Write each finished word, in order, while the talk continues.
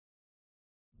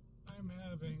I'm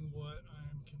having what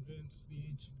I'm convinced the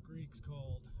ancient Greeks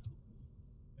called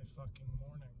a fucking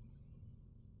morning.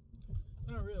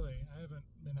 Not really. I haven't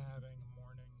been having a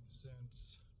morning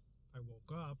since I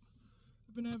woke up.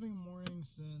 I've been having a morning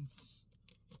since,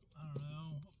 I don't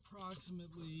know,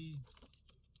 approximately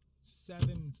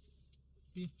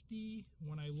 7:50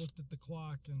 when I looked at the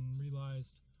clock and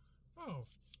realized, oh,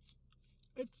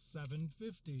 it's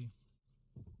 7:50.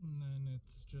 And then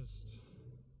it's just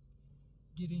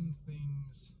getting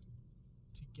things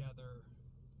together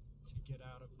to get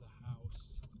out of the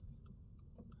house.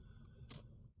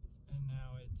 And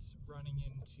now it's running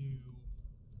into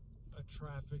a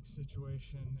traffic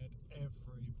situation at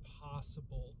every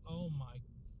possible, oh my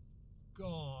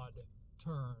god,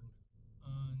 turn.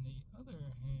 On the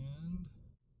other hand,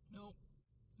 nope,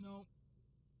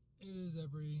 it is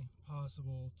every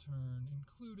possible turn,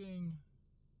 including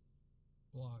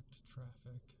blocked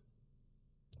traffic.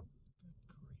 Good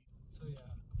grief. So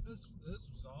yeah, this was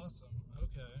awesome.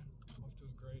 Okay, off to a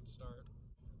great start. A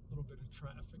little bit of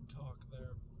traffic talk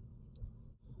there.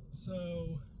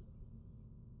 So,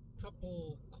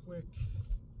 couple quick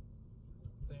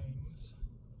things.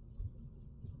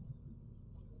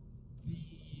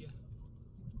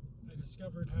 I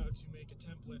discovered how to make a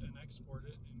template and export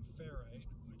it in Ferrite,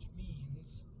 which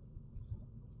means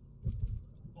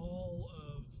all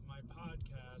of my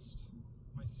podcast,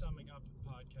 my summing up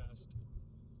podcast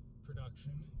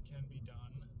production can be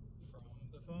done from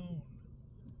the phone,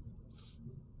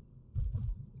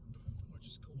 which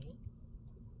is cool.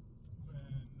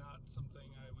 And not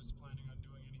something I was planning on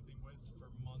doing anything with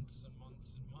for months and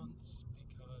months and months,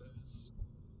 because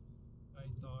I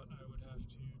thought I would have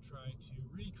to try to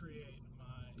recreate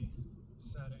my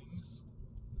settings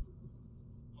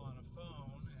on a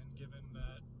phone, and given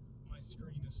that my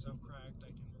screen is so cracked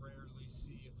I can rarely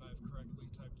see if I've correctly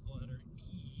typed the letter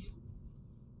E.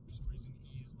 For some reason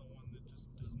E is the one that just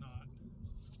does not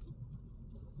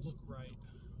look right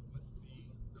with the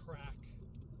crack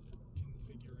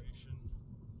configuration.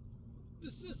 The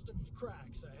system of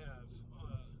cracks I have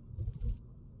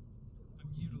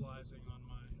I'm utilizing on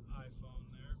my iPhone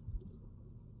there.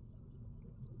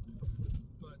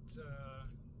 But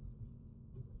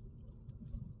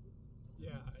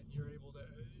yeah, you're able to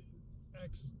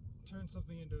turn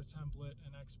something into a template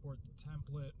and export the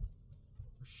template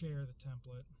or share the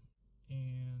template,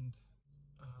 and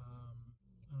I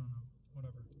don't know,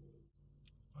 whatever.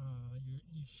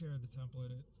 You share the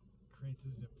template, it creates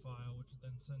a zip file which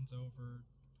then sends over,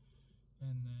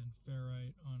 and then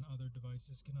Ferrite on other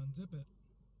devices can unzip it,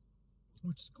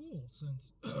 which is cool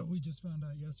since we just found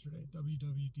out yesterday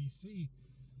WWDC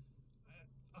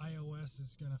iOS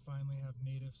is going to finally have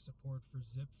native support for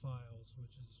zip files,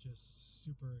 which is just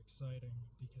super exciting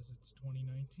because it's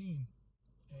 2019,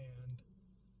 and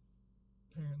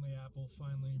apparently Apple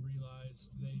finally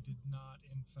realized they did not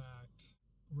in fact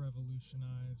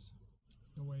revolutionize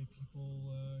the way people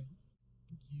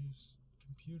use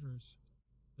computers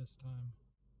this time.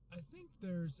 I think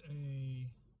there's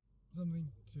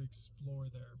something to explore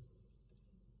there.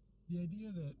 The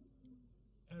idea that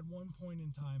at one point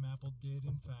in time Apple did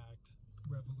in fact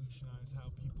revolutionize how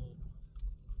people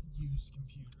used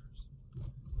computers.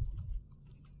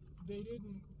 They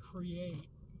didn't create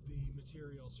the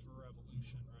materials for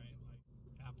revolution, right? Like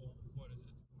Apple, what is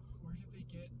it? Where did they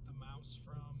get the mouse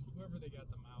from? Whoever they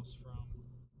got the mouse from.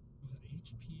 Was it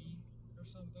HP or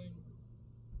something?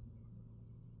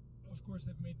 Of course,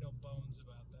 they've made no bones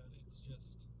about that. It's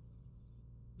just,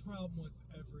 the problem with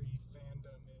every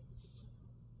fandom is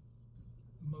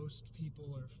most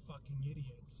people are fucking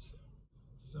idiots.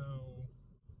 So,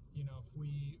 you know,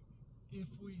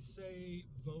 if we say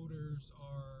voters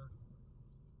are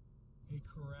a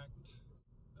correct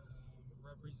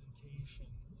representation,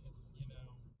 if, you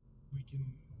know, we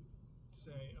can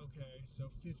say, okay, so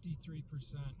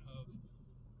 53% of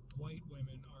white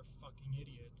women are fucking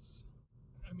idiots.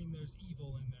 I mean, there's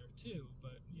evil in there too,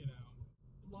 but, you know,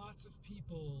 lots of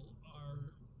people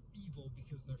are evil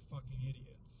because they're fucking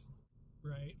idiots,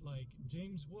 right? Like,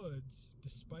 James Woods,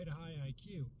 despite a high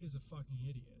IQ, is a fucking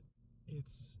idiot.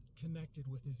 It's connected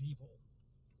with his evil.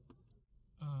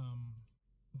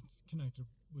 It's connected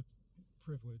with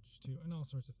privilege too, and all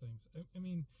sorts of things. I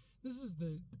mean, this is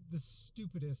the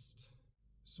stupidest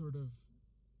sort of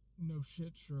no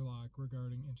shit Sherlock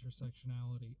regarding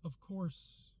intersectionality. Of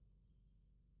course,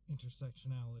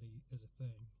 intersectionality is a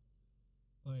thing.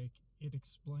 Like, it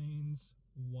explains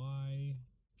why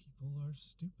people are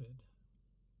stupid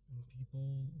and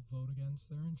people vote against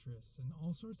their interests and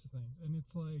all sorts of things. And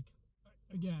it's like,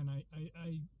 again,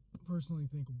 I personally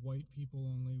think white people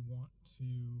only want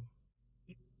to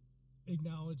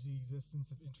acknowledge the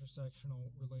existence of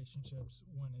intersectional relationships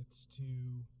when it's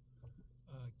to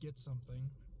get something,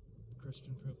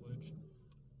 Christian privilege,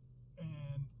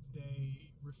 and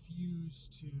they refuse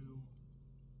to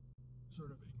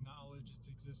sort of acknowledge its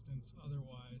existence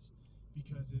otherwise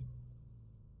because it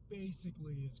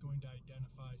basically is going to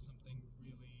identify something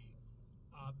really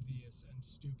obvious and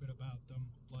stupid about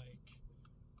them, like,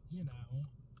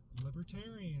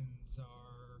 libertarians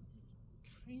are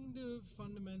kind of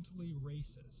fundamentally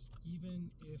racist,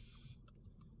 even if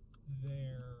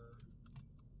they're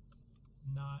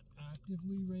not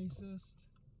actively racist.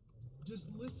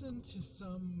 Just listen to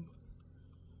some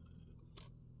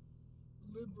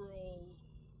liberal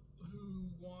who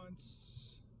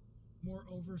wants more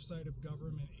oversight of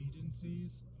government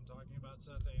agencies. I'm talking about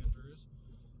Seth Andrews,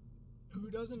 who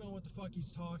doesn't know what the fuck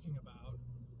he's talking about,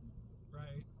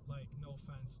 right? Like, no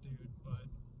offense, dude, but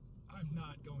I'm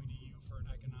not going to you for an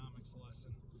economics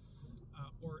lesson,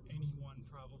 or anyone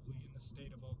probably in the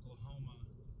state of Oklahoma.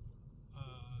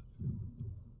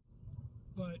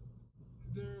 But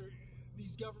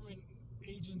these government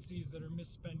agencies that are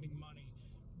misspending money.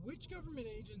 Which government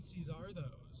agencies are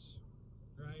those,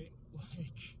 right?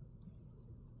 Like,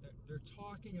 they're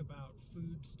talking about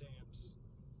food stamps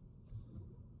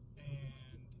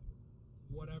and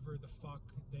whatever the fuck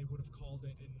they would have called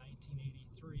it in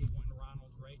 1983 when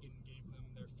Ronald Reagan gave them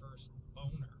their first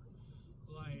boner.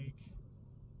 Like,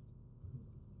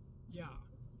 yeah,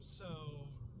 so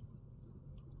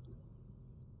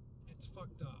it's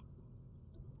fucked up.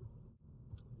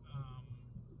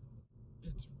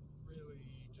 It's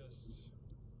really just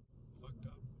fucked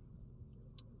up.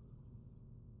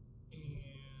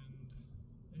 And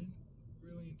I didn't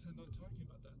really intend on talking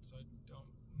about that, so I don't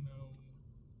know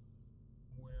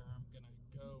where I'm gonna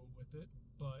go with it,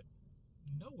 but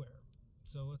nowhere.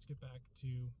 So let's get back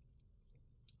to,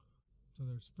 so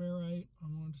there's ferrite I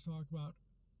wanted to talk about.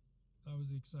 That was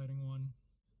the exciting one.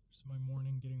 It's my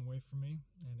morning getting away from me,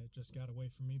 and it just got away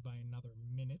from me by another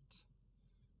minute,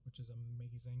 which is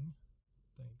amazing.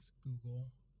 Thanks, Google.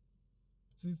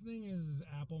 So the thing is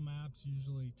Apple Maps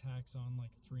usually tacks on like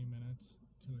 3 minutes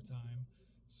to a time.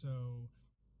 So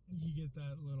you get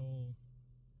that little,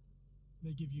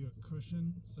 they give you a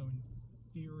cushion. So in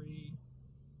theory,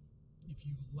 if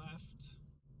you left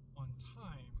on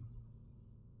time,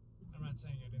 I'm not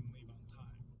saying I didn't leave on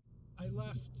time. I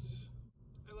left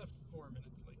 4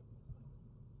 minutes late,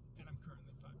 and I'm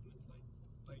currently 5 minutes late.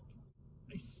 Like,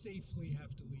 I safely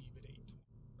have to leave at 8,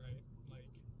 right? Like,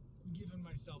 giving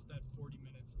myself that 40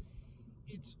 minutes.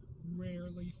 It's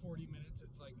rarely 40 minutes.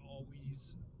 It's like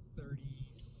always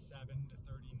 37 to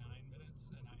 39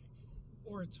 minutes,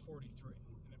 or it's 43.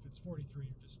 And if it's 43,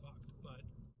 you're just fucked. But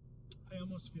I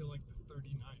almost feel like the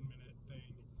 39-minute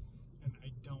thing, and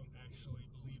I don't actually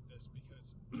believe this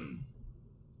because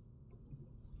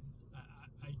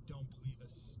I don't believe a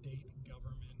state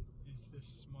government is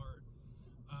this smart.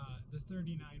 The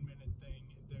 39-minute thing,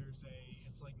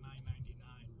 it's like $9.99,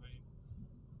 right?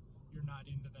 You're not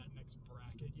into that next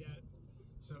bracket yet.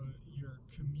 So your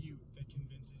commute that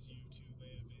convinces you to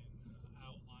live in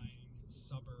outlying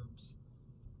suburbs,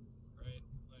 right?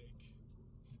 Like,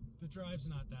 the drive's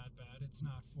not that bad. It's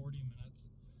not 40 minutes,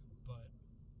 but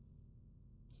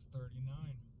it's 39.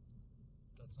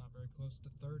 That's not very close to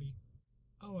 30.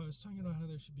 Oh, I was talking about how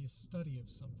there should be a study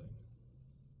of something.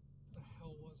 What the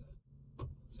hell was it?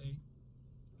 See?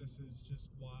 This is just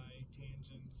why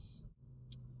tangents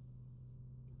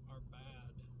are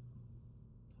bad.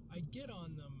 I get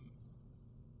on them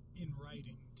in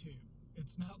writing, too.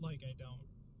 It's not like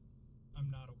I'm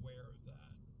not aware of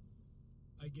that.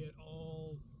 I get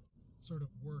all sort of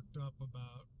worked up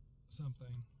about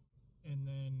something, and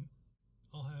then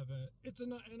I'll have it's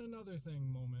an another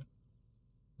thing moment.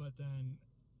 But then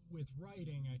with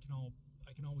writing, I can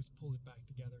always pull it back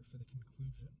together for the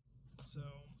conclusion.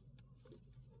 So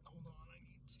hold on,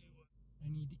 I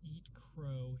need to eat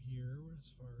crow here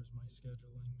as far as my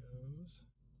scheduling goes,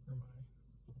 or my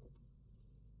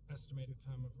estimated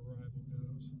time of arrival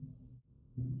goes.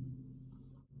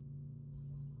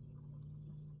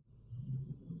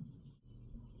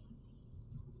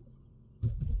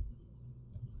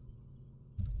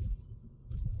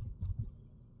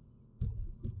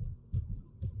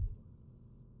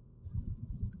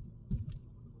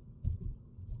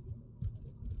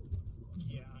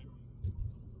 Yeah, I'm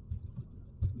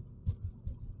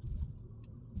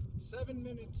 7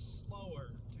 minutes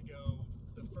slower to go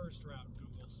the first route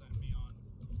Google sent me on,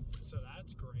 so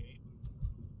that's great.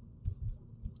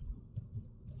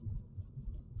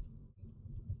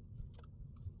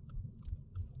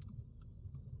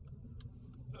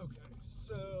 Okay,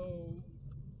 so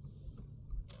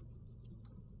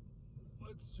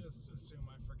let's just assume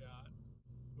I forgot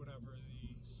whatever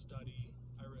the study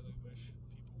I really wish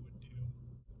people would do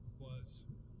was,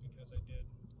 because I did.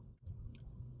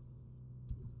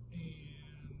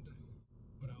 And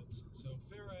what else? So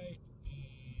ferrite,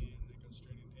 and that goes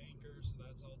straight into Anchor, so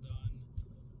that's all done.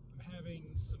 I'm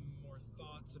having some more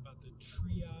thoughts about the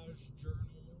triage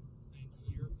journal and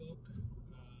yearbook,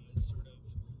 sort of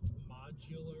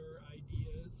modular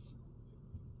ideas.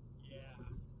 Yeah,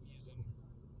 using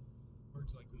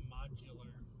words like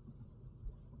modular.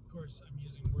 Of course, I'm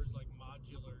using words like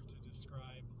modular to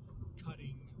describe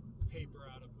cutting paper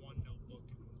out of one notebook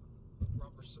and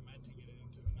rubber cementing it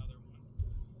into another one.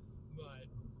 But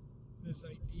this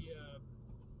idea,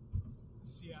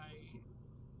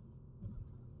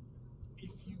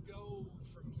 if you go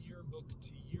from yearbook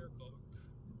to yearbook,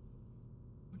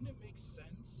 wouldn't it make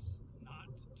sense not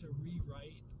to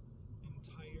rewrite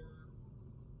entire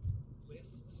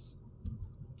lists?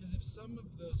 Because if some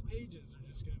of those pages are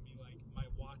just going to be like my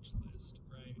watch list,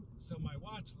 right? So my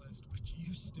watch list, which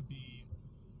used to be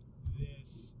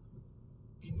this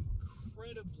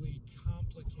incredibly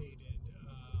complicated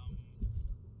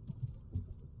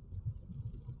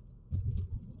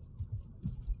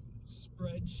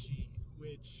spreadsheet,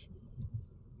 which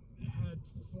had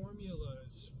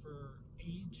formulas for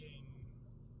aging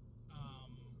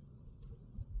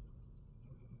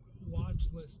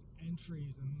watch list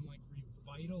entries and like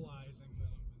revitalizing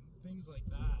them and things like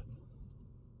that.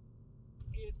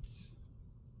 It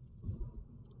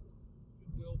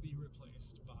will be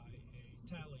replaced by a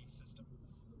tally system,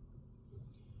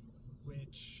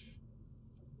 which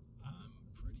I'm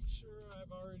pretty sure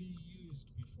I've already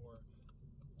used before.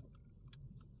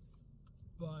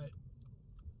 But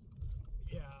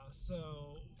yeah,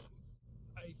 so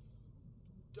I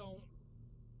don't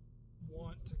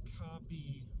want to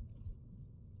copy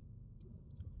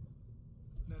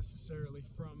necessarily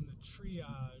from the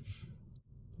triage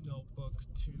notebook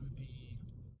to the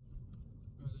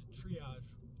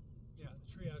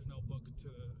triage notebook to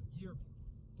the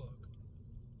yearbook.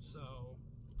 So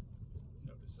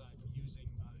notice I'm using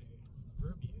my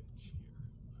verbiage here,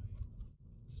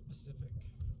 my specific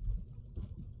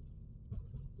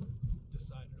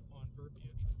decided upon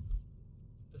verbiage,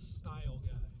 the style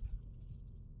guide,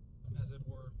 as it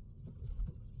were,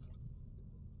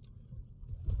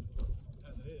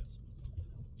 as it is.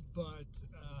 But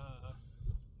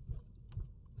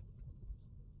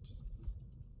just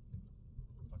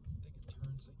fucking think a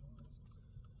turn signal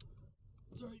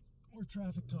is. Sorry, more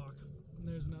traffic talk. And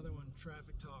there's another one,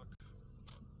 traffic talk.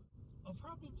 I'll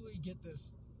probably get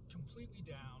this completely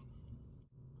down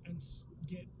and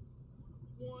get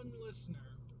one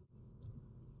listener,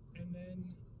 and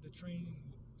then the train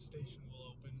station will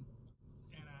open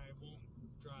and I won't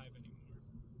drive anymore,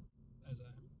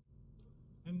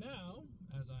 and now,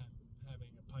 as I'm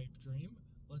having a pipe dream,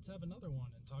 let's have another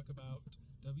one and talk about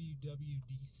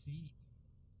WWDC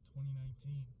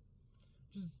 2019,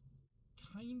 which is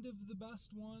kind of the best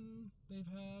one they've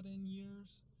had in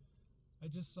years. I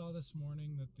just saw this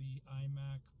morning that the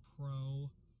iMac Pro,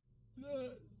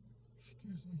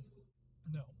 excuse me,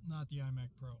 no, not the iMac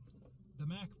Pro, the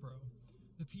Mac Pro,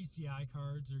 the PCI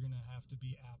cards are going to have to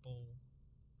be Apple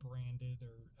branded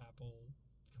or Apple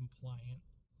compliant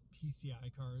PCI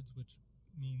cards, which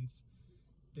means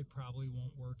they probably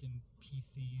won't work in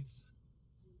PCs,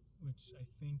 which I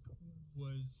think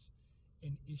was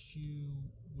an issue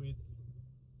with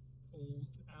old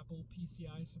Apple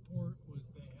PCI support,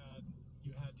 was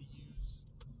you had to use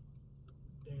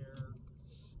their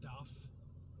stuff.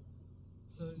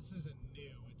 So this isn't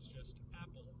new, it's just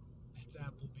Apple. It's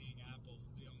Apple being Apple.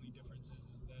 The only difference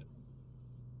is that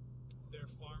they're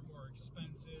far more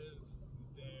expensive.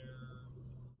 They're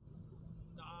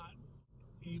not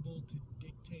able to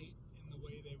dictate in the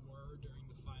way they were during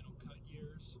the Final Cut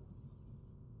years.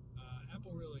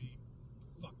 Apple really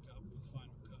fucked up with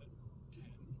Final Cut 10.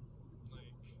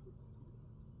 Like,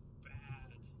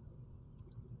 bad.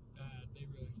 They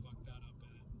really fucked that up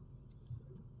bad.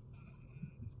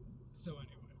 So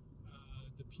anyway,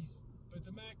 but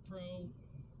the Mac Pro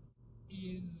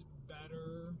is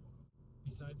better,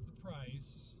 besides the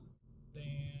price,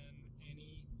 than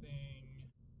anything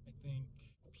I think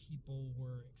people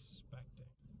were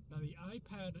expecting. Now the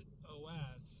iPad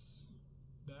OS,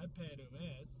 I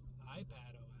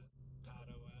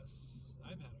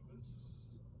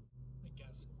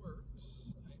guess it works.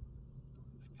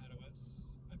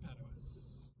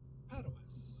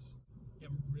 iPadOS. Yeah,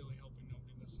 I'm really hoping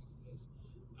nobody listens to this.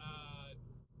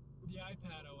 The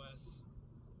iPad OS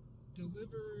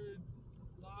delivered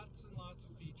lots and lots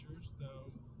of features, though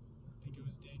I think it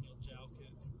was Daniel Jalkut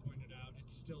who pointed out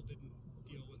it still didn't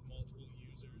deal with multiple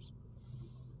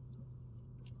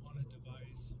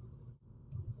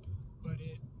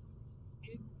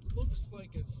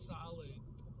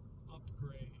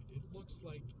it's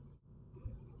like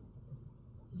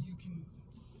you can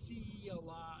see a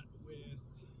lot with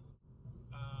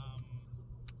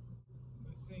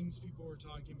the things people were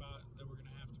talking about that were going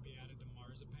to have to be added to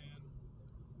Marzipan,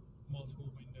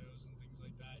 multiple windows and things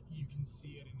like that. You can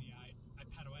see it in the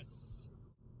iPadOS,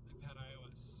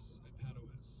 iPadOS,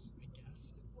 iPadOS. I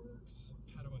guess it works.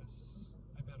 iPadOS.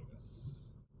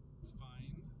 It's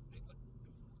fine.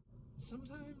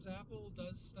 Sometimes Apple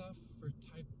does stuff for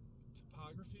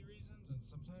typography reasons, and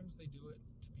sometimes they do it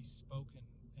to be spoken,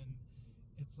 and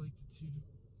it's like the two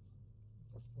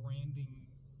branding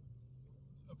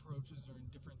approaches are in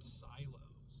different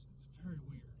silos. It's very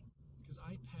weird, because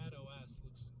iPadOS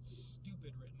looks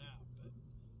stupid written out, but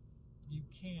you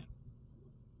can't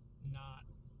not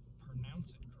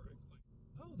pronounce it correctly.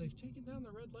 Oh, they've taken down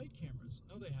the red light cameras.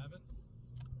 No, they haven't.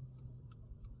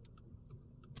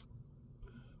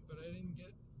 But I didn't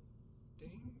get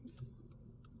dinged.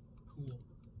 Cool.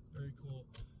 Very cool.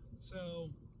 So,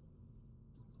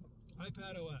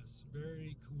 iPadOS,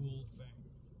 very cool thing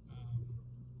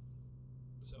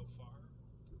so far.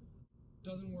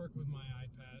 Doesn't work with my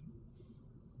iPad,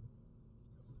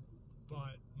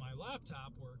 but my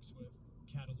laptop works with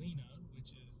Catalina,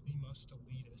 which is the most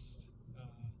elitist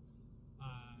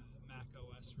Mac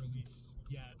OS release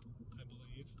yet, I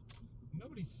believe.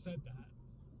 Nobody said that,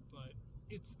 but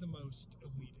it's the most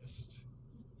elitist.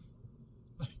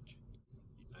 Like,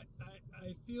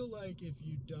 I feel like if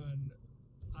you'd done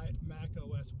Mac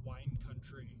OS Wine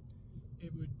Country,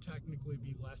 it would technically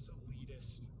be less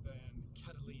elitist than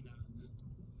Catalina.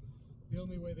 The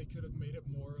only way they could have made it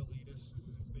more elitist is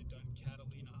if they'd done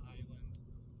Catalina Island.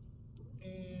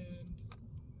 And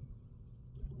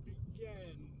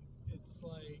again, it's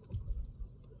like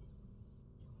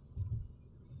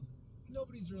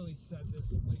nobody's really said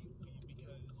this lately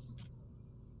because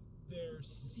they're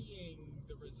seeing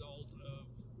the result of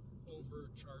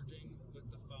overcharging with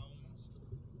the phones.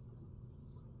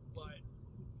 But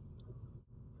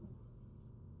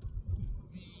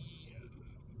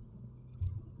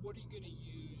what are you going to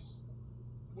use?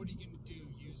 What are you going to do?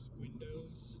 Use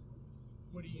Windows?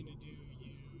 What are you going to do?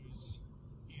 Use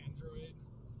Android?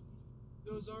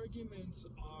 Those arguments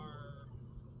are,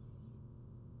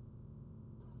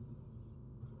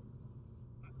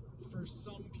 for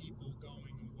some people,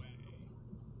 going away.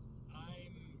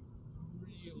 I'm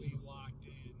really locked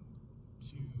in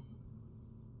to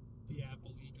the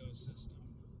Apple ecosystem.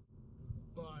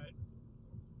 But,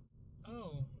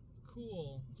 oh,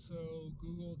 cool. So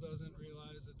Google doesn't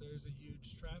realize that there's a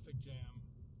huge traffic jam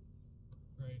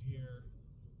right here.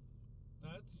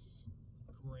 That's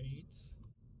great.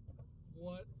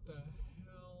 What the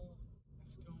hell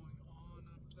is going on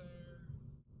up there?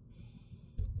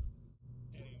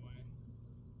 Anyway,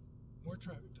 more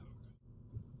traffic talk.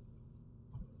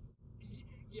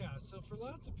 Yeah, so for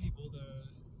lots of people,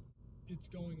 it's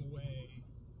going away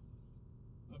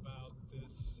about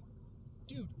this.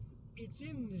 Dude, it's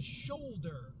in the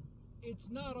shoulder. It's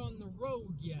not on the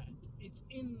road yet. It's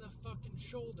in the fucking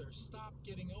shoulder. Stop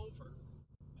getting over.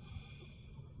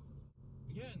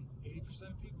 Again, 80%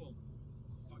 of people,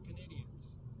 fucking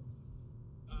idiots.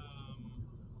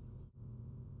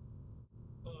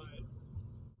 But I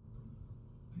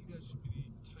think that should be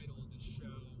the title of this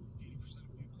show. 80%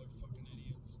 of people are fucking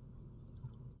idiots.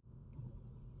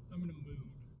 I'm in a mood.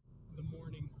 The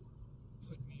morning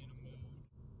put me in a mood,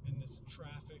 and this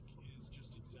traffic is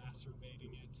just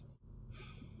exacerbating it.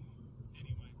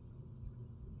 Anyway,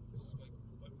 this is like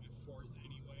what, my fourth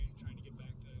anyway, trying to get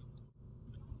back to.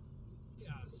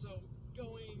 Yeah, so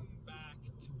going back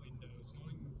to Windows,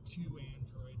 going to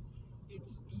Android,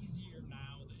 it's easier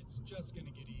now. It's just going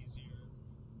to get easier.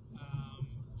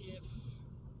 If,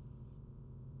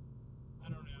 I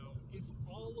don't know, if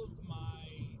all of my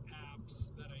apps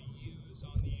that I use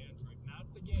on the Android,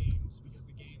 not the games, because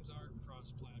the games are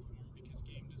cross-platform, because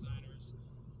game designers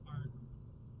aren't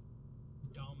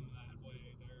dumb that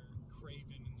way, they're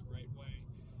craven in the right way.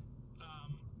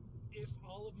 If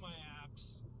all of my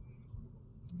apps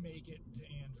make it to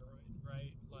Android,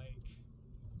 right? Like,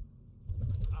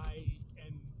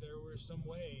 and there were some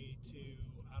way to,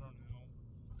 I don't know,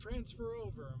 transfer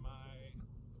over my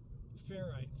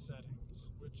Ferrite settings,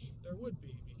 which there would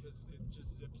be because it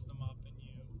just zips them up and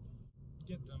you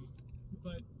get them.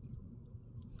 But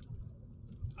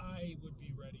I would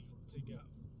be ready to go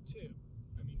too.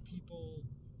 I mean, people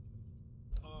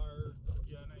are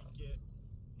gonna get,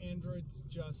 Android's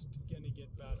just gonna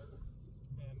get better,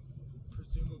 and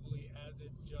presumably as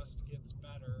it just gets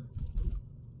better,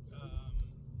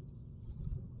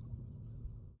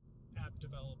 app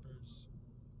developers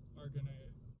are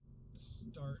gonna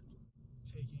start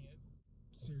taking it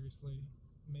seriously.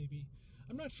 Maybe,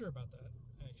 I'm not sure about that,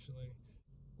 actually.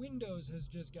 Windows has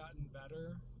just gotten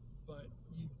better, but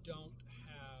you don't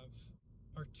have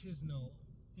artisanal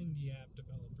indie app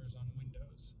developers on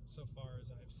Windows, so far as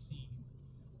I've seen.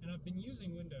 And I've been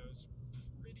using Windows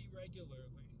pretty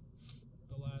regularly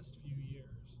the last few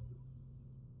years.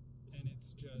 And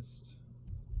it's just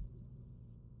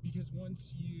because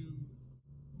once you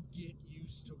get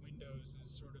used to Windows as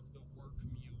sort of the work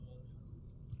mule,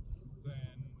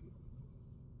 then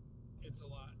it's a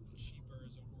lot cheaper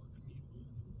as a work mule.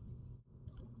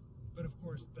 But of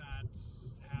course,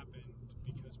 that's happened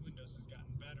because Windows has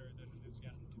gotten better than it has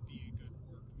gotten to be a good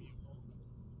work mule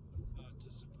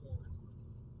to support.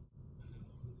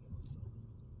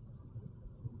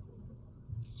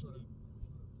 Sort of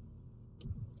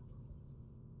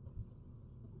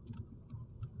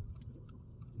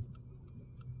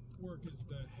work is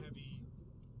the heavy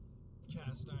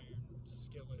cast iron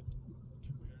skillet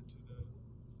compared to the,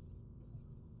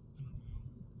 I don't know,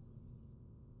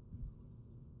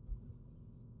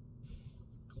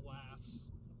 glass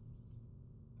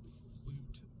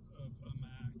flute of a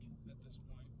Mac at this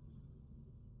point.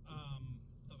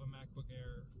 Of a MacBook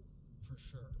Air for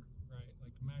sure, right?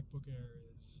 Like MacBook Air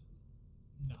is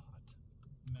not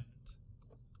meant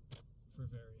for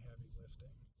very heavy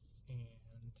lifting.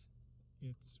 And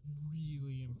it's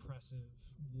really impressive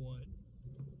what,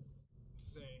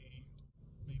 say,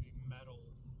 maybe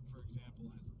Metal, for example,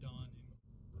 has done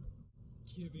in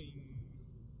giving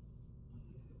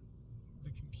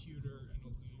the computer an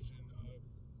illusion of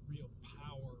real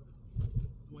power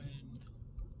when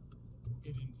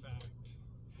it in fact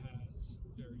has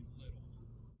very little.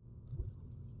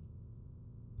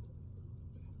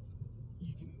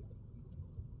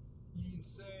 You can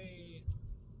say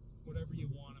whatever you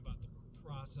want about the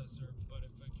processor, but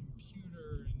if a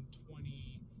computer in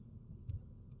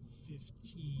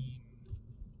 2015,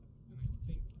 and I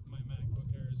think my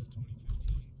MacBook Air is a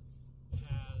 2015,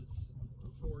 has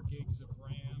 4 gigs of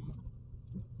RAM,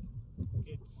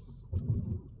 it's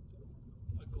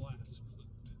a glass flute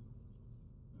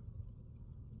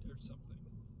or something.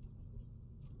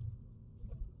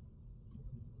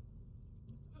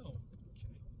 Oh, okay.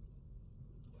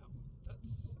 Yeah,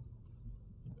 that's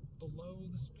below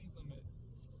the speed limit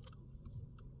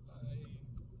by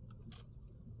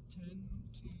 10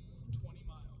 to 20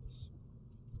 miles.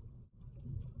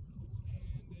 And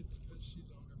it's because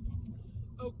she's on her phone.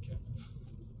 Okay.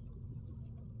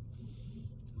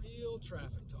 Real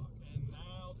traffic talk. And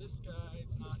now this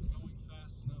guy's not going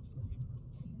fast enough for me.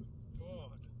 Oh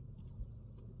my God.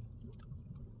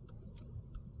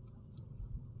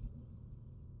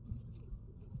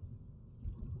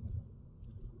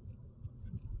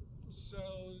 So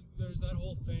there's that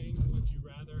whole thing, would you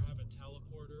rather have a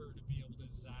teleporter or to be able to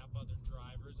zap other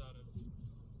drivers out of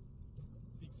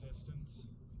existence?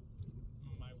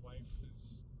 My wife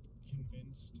is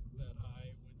convinced that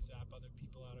I would zap other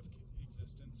people out of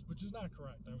existence, which is not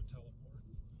correct. I would teleport.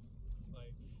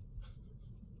 Like,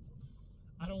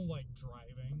 I don't like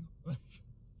driving. Like,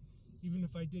 even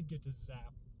if I did get to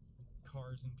zap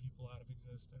cars and people out of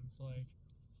existence, like,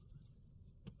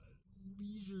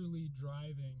 leisurely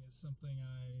driving is something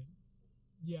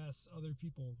yes, other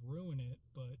people ruin it,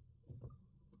 but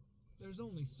there's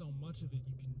only so much of it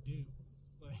you can do.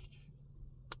 Like,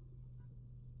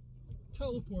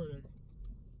 teleporting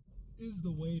is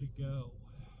the way to go.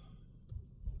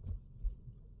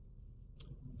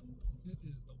 It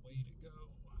is the way to go.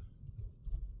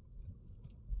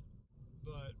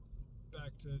 But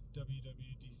back to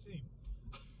WWDC.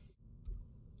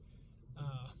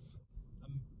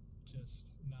 I'm just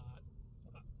not.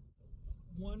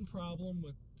 One problem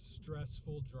with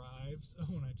stressful drives.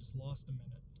 Oh, and I just lost a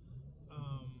minute.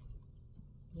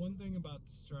 One thing about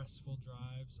the stressful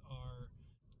drives are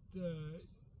the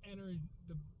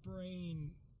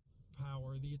brain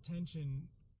power, the attention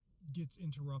gets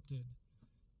interrupted,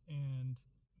 and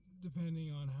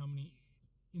depending on how many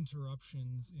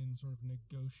interruptions in sort of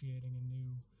negotiating a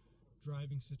new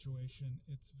driving situation,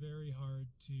 it's very hard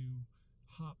to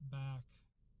hop back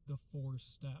the 4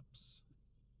 steps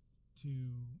to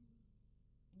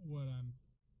what I'm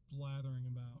blathering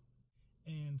about.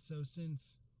 And so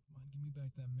since, come on, give me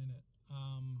back that minute.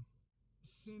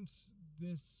 Since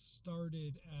this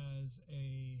started as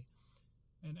an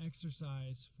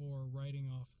exercise for writing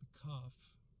off the cuff,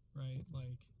 right?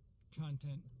 Like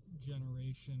content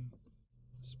generation,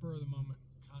 spur of the moment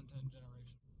content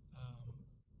generation.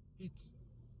 It's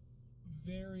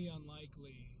very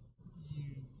unlikely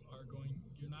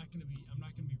I'm not going to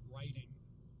be writing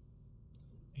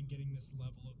and getting this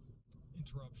level of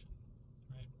interruption,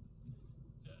 right?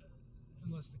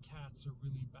 Unless the cats are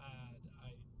really bad,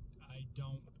 I I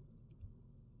don't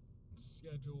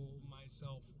schedule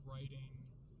myself writing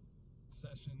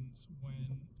sessions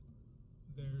when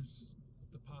there's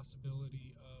the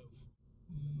possibility of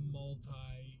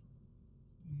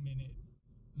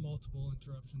multiple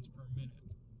interruptions per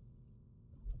minute.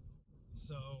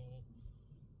 So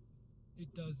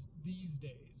it does these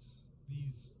days,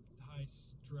 these high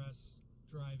stress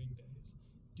driving days,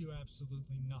 do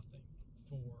absolutely nothing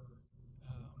for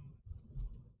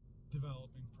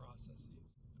developing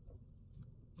processes.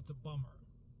 It's a bummer,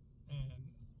 and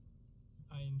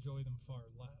I enjoy them far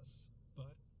less,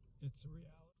 but it's a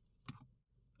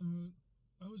reality.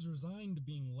 I was resigned to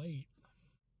being late,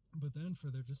 but then for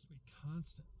there just to be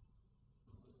constant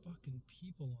fucking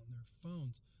people on their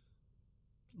phones.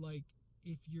 Like,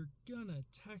 if you're gonna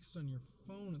text on your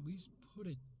phone, at least put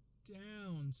it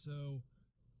down so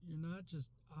you're not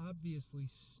just obviously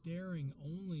staring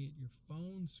only at your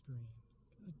phone screen.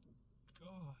 Good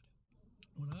God.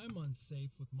 When I'm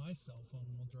unsafe with my cell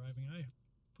phone while driving, I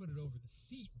put it over the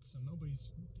seat so nobody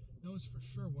knows for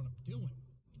sure what I'm doing.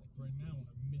 Like right now when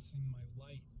I'm missing my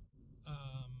light.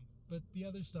 But the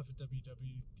other stuff at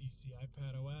WWDC,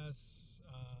 iPad OS,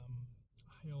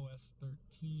 iOS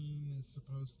 13 is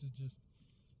supposed to just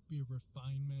be a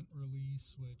refinement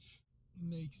release, which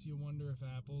makes you wonder if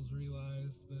Apple's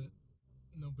realized that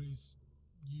nobody's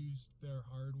used their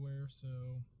hardware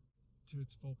to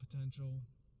its full potential.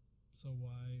 So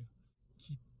why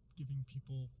keep giving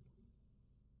people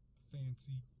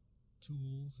fancy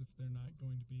tools if they're not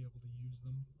going to be able to use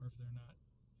them, or if they're not?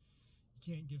 You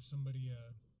can't give somebody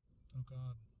a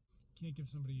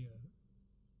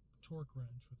torque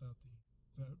wrench without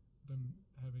them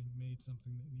having made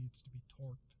something that needs to be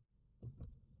torqued.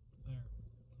 There.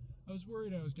 I was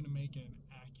worried I was going to make an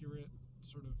accurate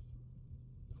sort of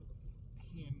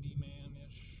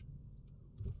handyman-ish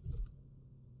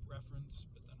reference,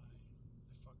 but then I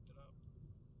fucked it up.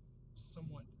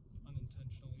 Somewhat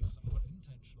unintentionally, somewhat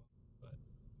intentional, but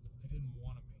I didn't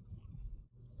want to make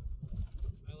one.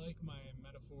 I like my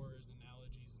metaphors,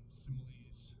 analogies, and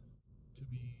similes to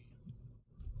be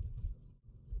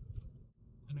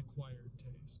an acquired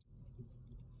taste,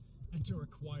 and to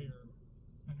require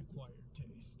an acquired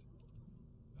taste.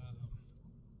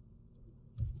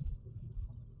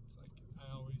 It's like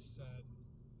I always said,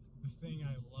 the thing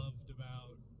I loved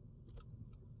about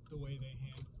the way they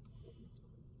handle.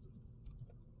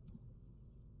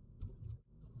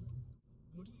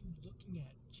 What are you looking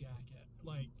at, jacket?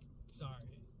 Like,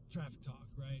 sorry, traffic talk,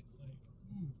 right? Like,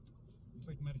 ooh, it's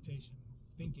like meditation,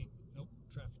 thinking. Nope,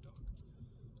 traffic talk.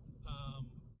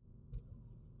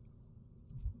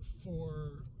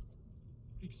 For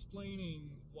explaining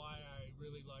why I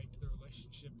really liked the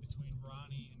relationship between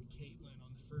Ronnie and Caitlin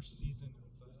on the first season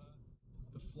of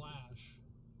The Flash,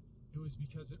 it was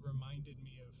because it reminded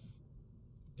me of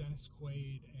Dennis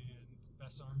Quaid and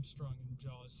Bess Armstrong in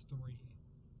Jaws 3.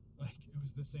 Like, it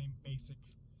was the same basic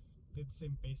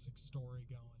story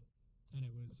going, and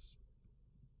it was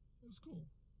cool.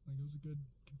 Like, it was a good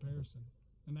comparison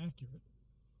and accurate,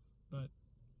 but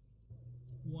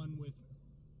one with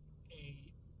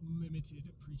a limited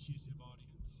appreciative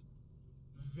audience.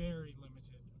 Very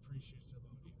limited appreciative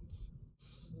audience.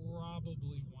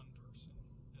 Probably one person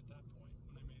at that point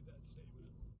when I made that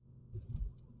statement.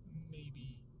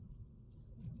 Maybe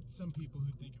some people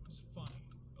who think it was funny,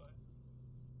 but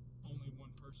only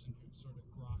one person who sort of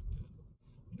grokked it.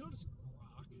 You notice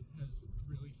grok has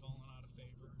really fallen out of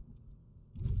favor.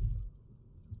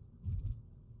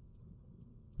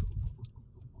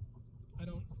 I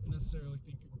don't necessarily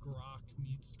think grok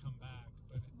needs to come back,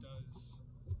 but it does.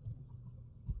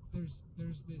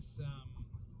 There's this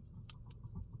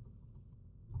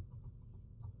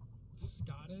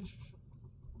Scottish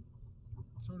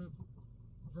sort of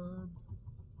verb.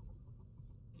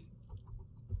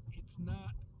 It's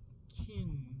not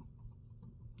kin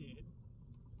did,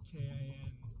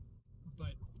 K-I-N,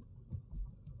 but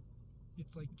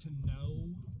it's like to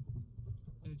know,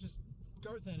 and it just,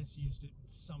 Garth Ennis used it in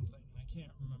something, and I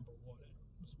can't remember what it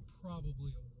was.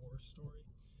 Probably a war story,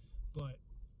 but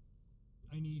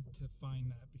I need to find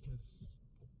that because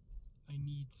I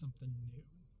need something new.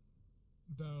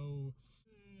 Though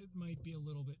it might be a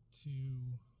little bit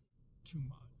too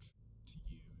much to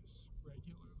use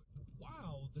regularly.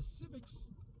 Wow, the Civics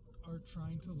are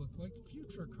trying to look like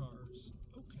future cars.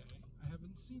 Okay, I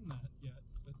haven't seen that yet,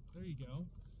 but there you go.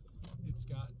 It's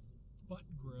got butt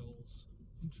grills.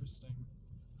 Interesting.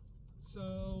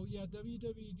 So, yeah,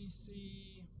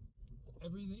 WWDC,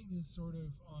 everything is sort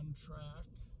of on track.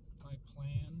 My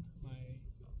plan, my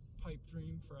pipe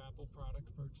dream for Apple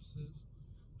product purchases.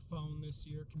 Phone this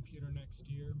year, computer next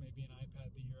year, maybe an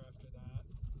iPad the year after that.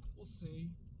 We'll see.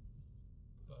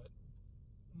 But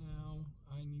now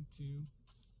I need to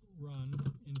run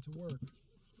into work.